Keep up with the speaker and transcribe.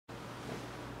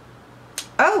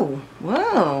Oh,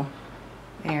 whoa.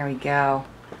 There we go.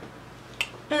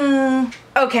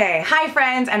 Okay, hi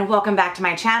friends, and welcome back to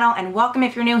my channel, and welcome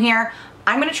if you're new here.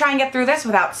 I'm gonna try and get through this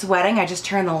without sweating. I just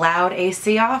turned the loud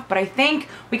AC off, but I think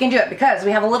we can do it because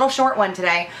we have a little short one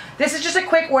today. This is just a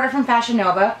quick order from Fashion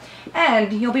Nova,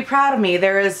 and you'll be proud of me.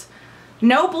 There is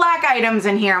no black items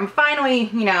in here. I'm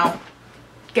finally, you know,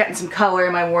 getting some color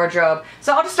in my wardrobe.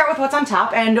 So I'll just start with what's on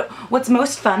top and what's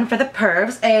most fun for the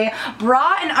pervs, a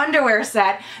bra and underwear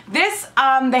set. This,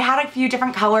 they had a few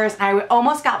different colors, and I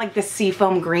almost got like this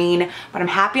seafoam green, but I'm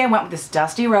happy I went with this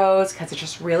dusty rose because it's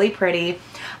just really pretty.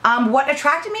 What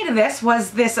attracted me to this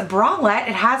was this bralette.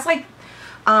 It has like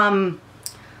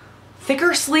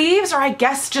thicker sleeves, or I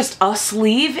guess just a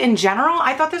sleeve in general.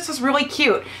 I thought this was really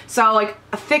cute. So like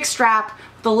a thick strap,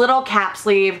 the little cap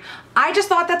sleeve. I just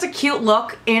thought that's a cute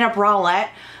look in a bralette,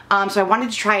 so I wanted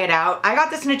to try it out. I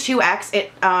got this in a 2X.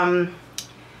 It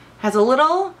has a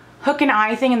little hook and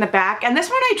eye thing in the back, and this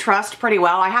one I trust pretty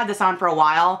well. I had this on for a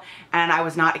while, and I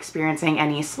was not experiencing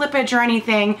any slippage or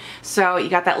anything, so you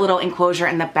got that little enclosure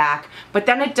in the back. But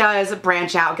then it does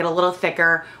branch out, get a little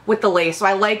thicker with the lace, so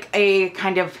I like a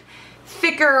kind of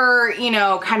thicker, you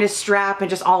know, kind of strap and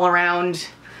just all around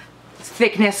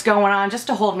thickness going on just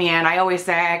to hold me in. I always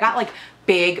say I got like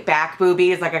big back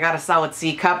boobies, like I got a solid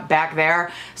C cup back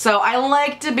there, so I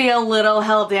like to be a little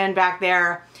held in back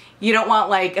there. You don't want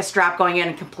like a strap going in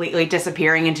and completely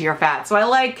disappearing into your fat, so I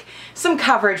like some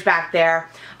coverage back there.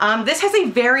 This has a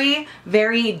very,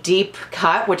 very deep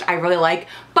cut, which I really like,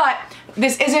 but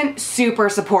this isn't super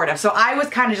supportive, so I was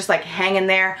kind of just like hanging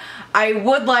there. I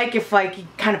would like if like you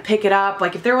kind of pick it up,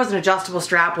 like if there was an adjustable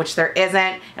strap, which there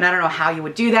isn't, and I don't know how you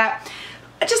would do that,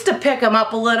 just to pick them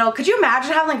up a little. Could you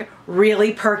imagine having like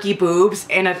really perky boobs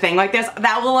in a thing like this?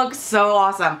 That will look so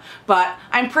awesome. But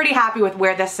I'm pretty happy with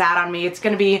where this sat on me. It's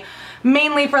gonna be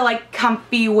mainly for like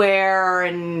comfy wear,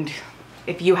 and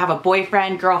if you have a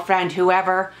boyfriend, girlfriend,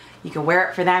 whoever, you can wear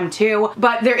it for them too.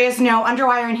 But there is no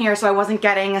underwire in here, so I wasn't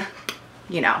getting,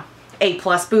 you know, A+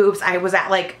 boobs. I was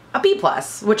at like a B+,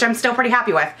 which I'm still pretty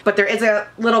happy with. But there is a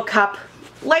little cup,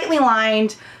 lightly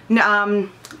lined,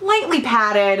 lightly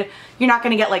padded. You're not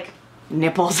gonna get like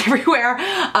nipples everywhere,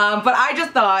 but I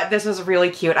just thought this was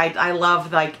really cute. I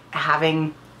love like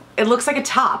having, it looks like a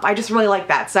top. I just really like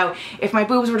that. So if my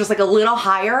boobs were just like a little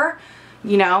higher,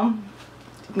 you know,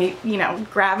 maybe, you know,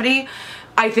 gravity,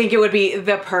 I think it would be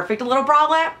the perfect little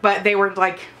bralette, but they were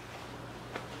like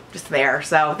just there.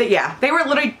 So yeah, they were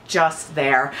literally just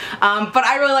there. But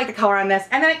I really like the color on this.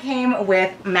 And then it came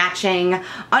with matching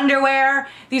underwear.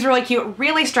 These are really cute,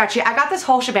 really stretchy. I got this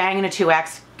whole shebang in a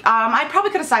 2X. I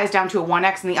probably could have sized down to a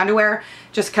 1X in the underwear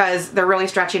just because they're really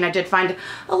stretchy, and I did find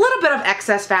a little bit of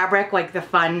excess fabric, like the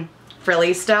fun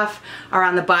frilly stuff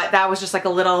around the butt. That was just like a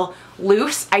little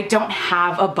loose. I don't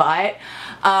have a butt.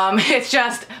 It's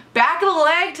just back of the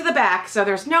leg to the back, so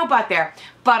there's no butt there.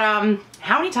 But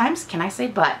how many times can I say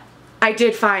butt? I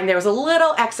did find there was a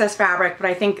little excess fabric, but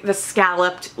I think the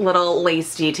scalloped little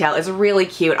lace detail is really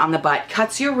cute on the butt.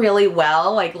 Cuts you really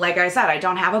well. Like I said, I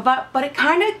don't have a butt, but it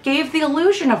kind of gave the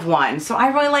illusion of one. So I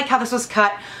really like how this was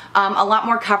cut. A lot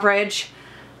more coverage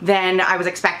than I was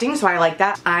expecting, so I like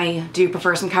that. I do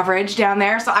prefer some coverage down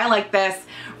there, so I like this.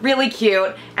 Really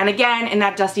cute. And again, in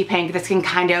that dusty pink, this can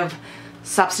kind of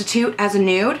substitute as a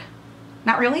nude.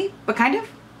 Not really, but kind of.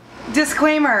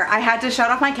 Disclaimer, I had to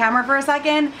shut off my camera for a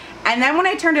second, and then when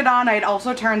I turned it on, I had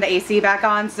also turned the AC back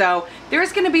on, so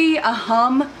there's gonna be a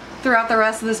hum throughout the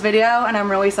rest of this video, and I'm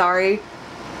really sorry.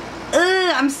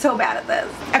 Ugh, I'm so bad at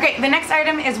this. Okay, the next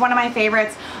item is one of my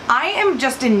favorites. I am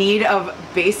just in need of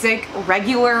basic,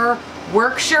 regular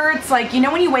work shirts. Like, you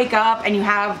know when you wake up and you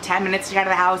have 10 minutes to get out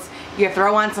of the house, you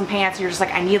throw on some pants, and you're just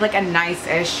like, I need like a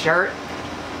nice-ish shirt.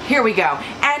 Here we go.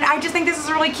 And I just think this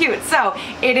is really cute. So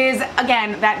it is,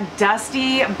 again, that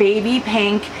dusty baby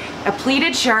pink, a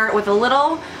pleated shirt with a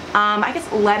little, I guess,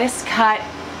 lettuce cut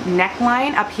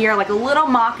neckline up here, like a little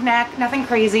mock neck, nothing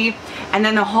crazy. And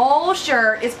then the whole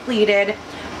shirt is pleated,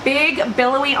 big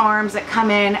billowy arms that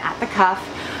come in at the cuff.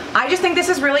 I just think this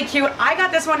is really cute. I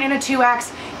got this one in a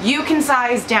 2X. You can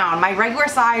size down. My regular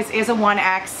size is a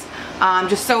 1X.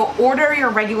 Just so order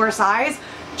your regular size.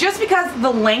 Just because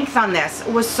the length on this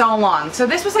was so long. So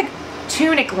this was like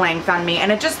tunic length on me,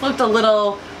 and it just looked a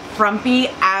little frumpy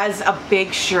as a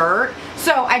big shirt.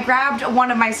 So I grabbed one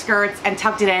of my skirts and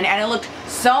tucked it in, and it looked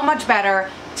so much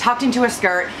better tucked into a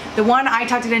skirt. The one I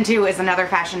tucked it into is another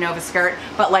Fashion Nova skirt,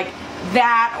 but like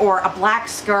that or a black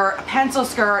skirt, a pencil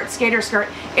skirt, skater skirt,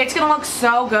 it's gonna look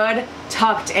so good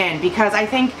tucked in, because I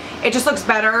think it just looks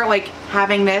better like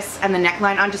having this and the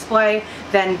neckline on display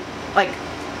than like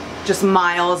just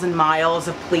miles and miles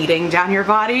of pleating down your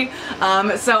body.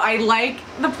 So I like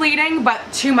the pleating, but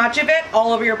too much of it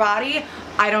all over your body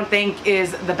I don't think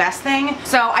is the best thing.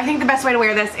 So I think the best way to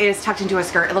wear this is tucked into a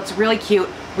skirt. It looks really cute,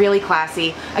 really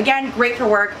classy. Again, great for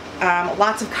work,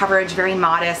 lots of coverage, very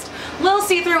modest. Little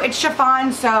see-through, it's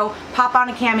chiffon, so pop on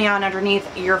a cami on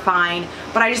underneath, you're fine.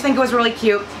 But I just think it was really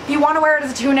cute. If you want to wear it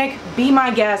as a tunic, be my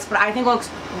guest, but I think it looks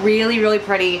really, really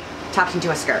pretty tucked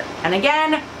into a skirt. And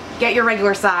again, get your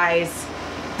regular size.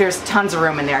 There's tons of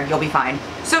room in there, you'll be fine.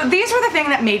 So these were the thing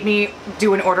that made me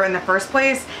do an order in the first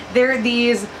place. They're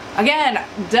these, again,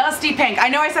 dusty pink. I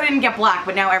know I said I didn't get black,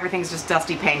 but now everything's just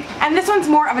dusty pink. And this one's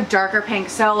more of a darker pink,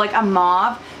 so like a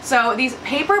mauve. So these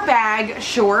paper bag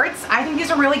shorts, I think these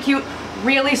are really cute,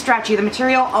 really stretchy. The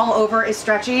material all over is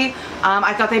stretchy.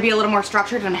 I thought they'd be a little more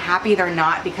structured, and I'm happy they're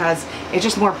not because it's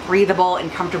just more breathable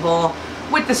and comfortable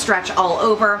with the stretch all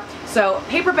over. So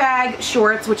paper bag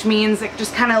shorts, which means it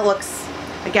just kind of looks,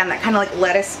 again, that kind of like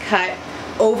lettuce cut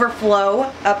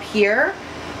overflow up here.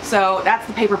 So that's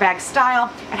the paper bag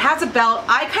style. It has a belt.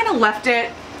 I kind of left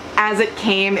it as it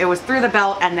came. It was through the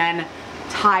belt and then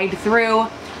tied through.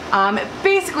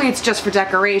 Basically it's just for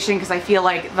decoration because I feel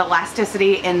like the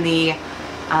elasticity in the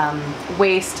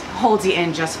waist holds you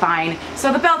in just fine.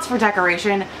 So the belt's for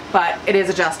decoration, but it is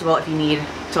adjustable if you need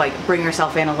to like bring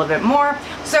yourself in a little bit more.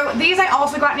 So these I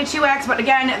also got in a 2X, but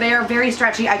again, they are very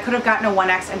stretchy. I could have gotten a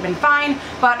 1X and been fine,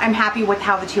 but I'm happy with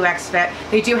how the 2X fit.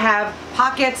 They do have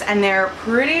pockets and they're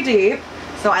pretty deep,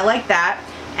 so I like that.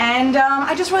 And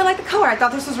I just really like the color. I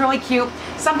thought this was really cute,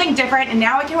 something different, and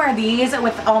now I can wear these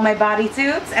with all my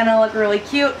bodysuits and it'll look really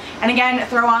cute. And again,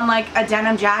 throw on like a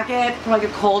denim jacket for like a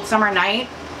cold summer night.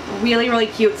 Really, really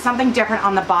cute. Something different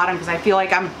on the bottom because I feel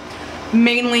like I'm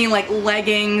mainly like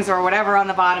leggings or whatever on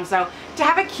the bottom. So to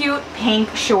have a cute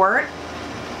pink short,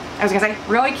 I was gonna say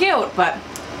really cute, but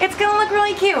it's gonna look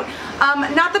really cute.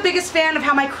 Not the biggest fan of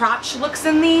how my crotch looks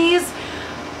in these,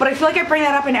 but I feel like I bring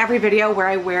that up in every video where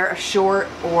I wear a short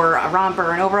or a romper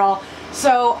or an overall.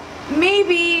 So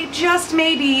maybe, just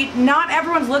maybe, not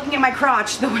everyone's looking at my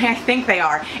crotch the way I think they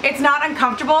are. It's not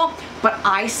uncomfortable, but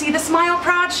I see the smile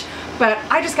crotch, but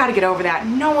I just gotta get over that.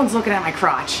 No one's looking at my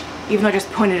crotch, even though I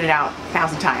just pointed it out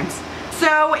 1,000 times.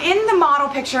 So in the model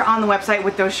picture on the website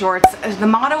with those shorts, the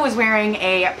model was wearing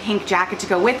a pink jacket to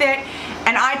go with it,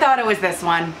 and I thought it was this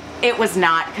one. It was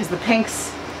not, because the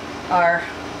pinks are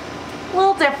a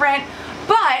little different,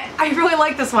 but I really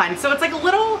like this one. So it's like a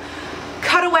little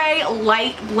cutaway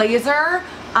light blazer.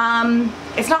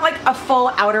 It's not like a full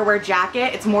outerwear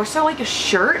jacket, it's more so like a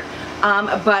shirt,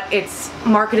 but it's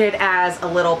marketed as a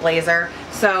little blazer.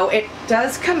 So it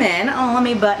does come in, oh let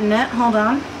me button it, hold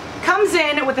on. Comes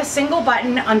in with a single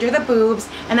button under the boobs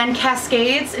and then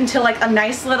cascades into like a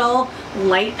nice little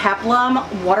light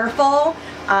peplum waterfall,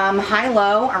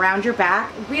 high-low around your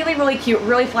back. Really, really cute,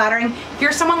 really flattering. If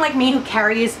you're someone like me who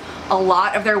carries a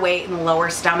lot of their weight in the lower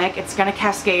stomach, it's gonna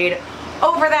cascade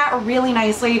over that really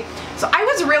nicely. So I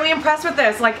was really impressed with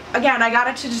this. Like, again, I got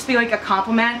it to just be like a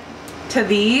compliment to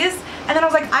these, and then I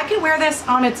was like, I could wear this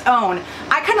on its own.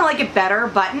 I kind of like it better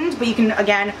buttoned, but you can,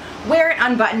 again, wear it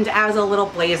unbuttoned as a little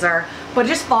blazer, but it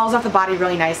just falls off the body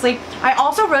really nicely. I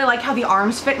also really like how the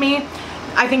arms fit me.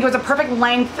 I think it was a perfect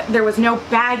length. There was no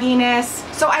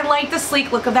bagginess. So I like the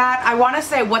sleek look of that. I want to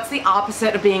say, what's the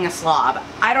opposite of being a slob?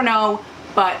 I don't know,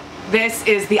 but this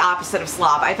is the opposite of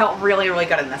slob. I felt really, really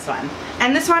good in this one.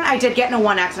 And this one I did get in a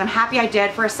 1X, and I'm happy I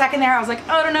did. For a second there, I was like,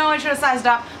 oh, I don't know, I should have sized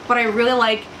up, but I really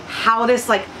like how this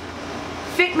like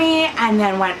fit me and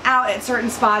then went out at certain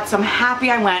spots, so I'm happy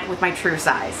I went with my true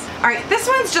size. Alright, this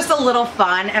one's just a little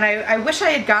fun, and I wish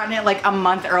I had gotten it like a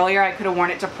month earlier. I could have worn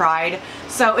it to Pride.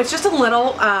 So it's just a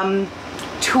little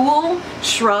tulle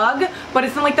shrug, but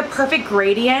it's in like the perfect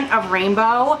gradient of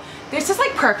rainbow. This is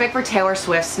like perfect for Taylor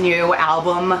Swift's new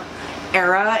album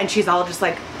era, and she's all just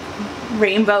like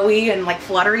rainbowy and like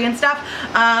fluttery and stuff.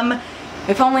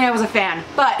 If only I was a fan.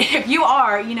 But if you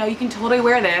are, you know, you can totally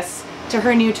wear this to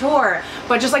her new tour.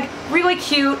 But just like really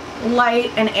cute,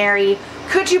 light, and airy.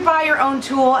 Could you buy your own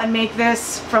tulle and make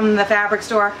this from the fabric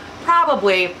store?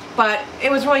 Probably, but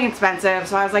it was really expensive,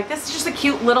 so I was like, this is just a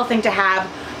cute little thing to have.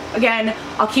 Again,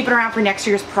 I'll keep it around for next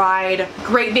year's Pride.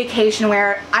 Great vacation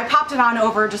wear. I popped it on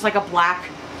over just like a black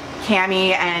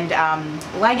cami and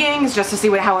leggings just to see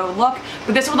how it would look,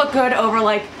 but this would look good over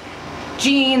like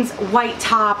jeans, white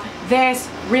top. This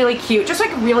really cute, just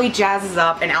like really jazzes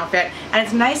up an outfit, and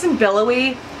it's nice and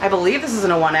billowy. I believe this is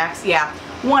in a 1X. Yeah,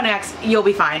 1X, you'll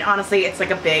be fine. Honestly, it's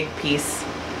like a big piece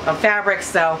of fabric,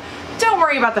 so don't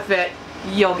worry about the fit,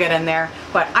 you'll get in there.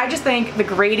 But I just think the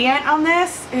gradient on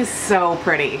this is so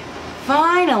pretty.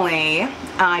 finally,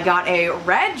 I got a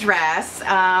red dress.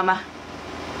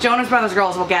 Jonas Brothers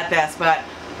girls will get this, but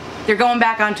they're going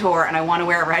back on tour and I want to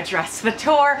wear a red dress to the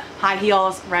tour. High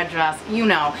heels, red dress, you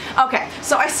know. Okay,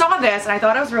 so I saw this and I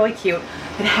thought it was really cute.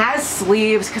 It has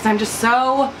sleeves because I'm just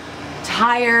so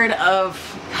tired of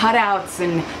cutouts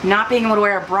and not being able to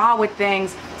wear a bra with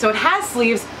things. So it has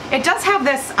sleeves. It does have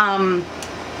this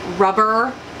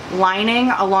rubber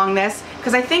lining along this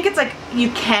because I think it's like you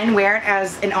can wear it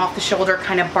as an off-the-shoulder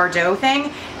kind of Bardot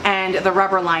thing, and the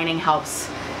rubber lining helps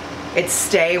it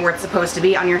stay where it's supposed to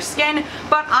be on your skin.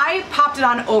 But I popped it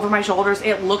on over my shoulders.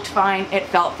 It looked fine, it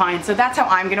felt fine, so that's how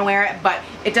I'm gonna wear it. But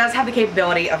it does have the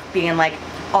capability of being like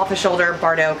off-the-shoulder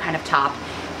Bardot kind of top,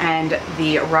 and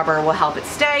the rubber will help it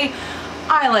stay.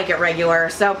 I like it regular.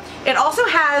 So it also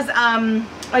has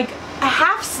like a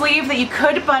half sleeve that you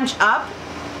could bunch up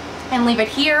and leave it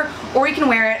here, or you can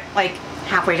wear it like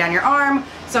halfway down your arm.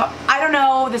 So I don't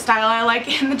know the style I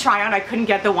like in the try-on. I couldn't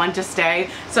get the one to stay.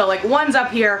 So like one's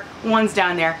up here, one's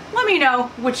down there. Let me know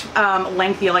which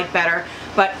length you like better.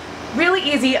 But really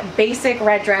easy, basic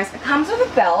red dress. It comes with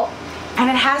a belt and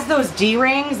it has those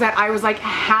D-rings that I was like,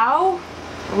 how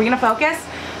are we gonna focus?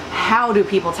 How do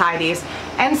people tie these?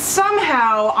 And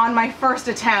somehow on my first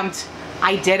attempt,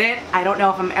 I did it. I don't know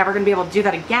if I'm ever gonna be able to do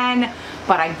that again,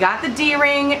 but I got the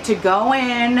D-ring to go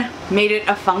in, made it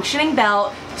a functioning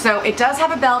belt. So it does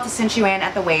have a belt to cinch you in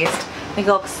at the waist. I think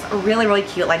it looks really, really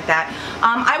cute like that.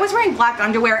 I was wearing black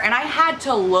underwear and I had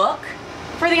to look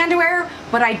for the underwear,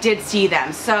 but I did see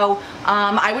them. So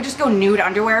I would just go nude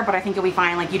underwear, but I think you'll be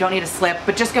fine. Like you don't need a slip,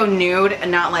 but just go nude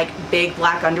and not like big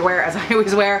black underwear as I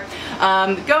always wear.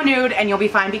 Go nude and you'll be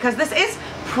fine because this is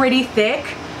pretty thick,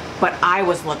 but I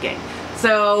was looking.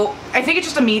 So I think it's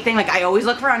just a me thing. Like I always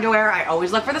look for underwear. I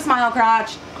always look for the smile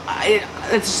crotch.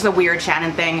 It's just a weird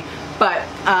Shannon thing. But,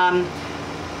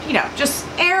 you know, just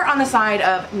err on the side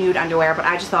of nude underwear. But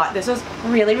I just thought this was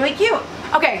really, really cute.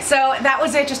 Okay, so that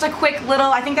was it. Just a quick little,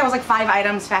 I think that was like 5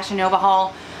 items, Fashion Nova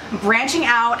haul. Branching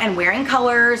out and wearing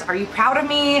colors. Are you proud of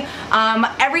me?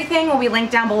 Everything will be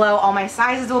linked down below. All my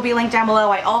sizes will be linked down below.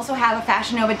 I also have a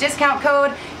Fashion Nova discount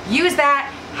code. Use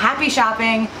that. Happy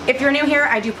shopping. If you're new here,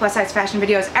 I do plus size fashion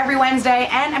videos every Wednesday,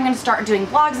 and I'm going to start doing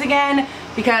vlogs again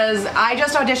because I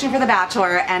just auditioned for The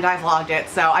Bachelor and I vlogged it.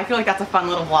 So I feel like that's a fun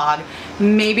little vlog.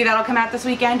 Maybe that'll come out this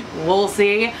weekend. We'll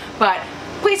see. But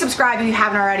please subscribe if you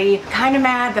haven't already. Kind of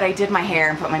mad that I did my hair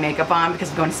and put my makeup on because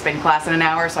I'm going to spin class in an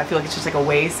hour, so I feel like it's just like a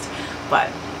waste.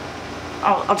 But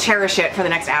I'll cherish it for the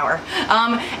next hour.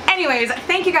 Anyways,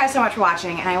 thank you guys so much for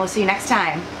watching, and I will see you next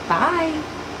time.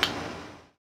 Bye!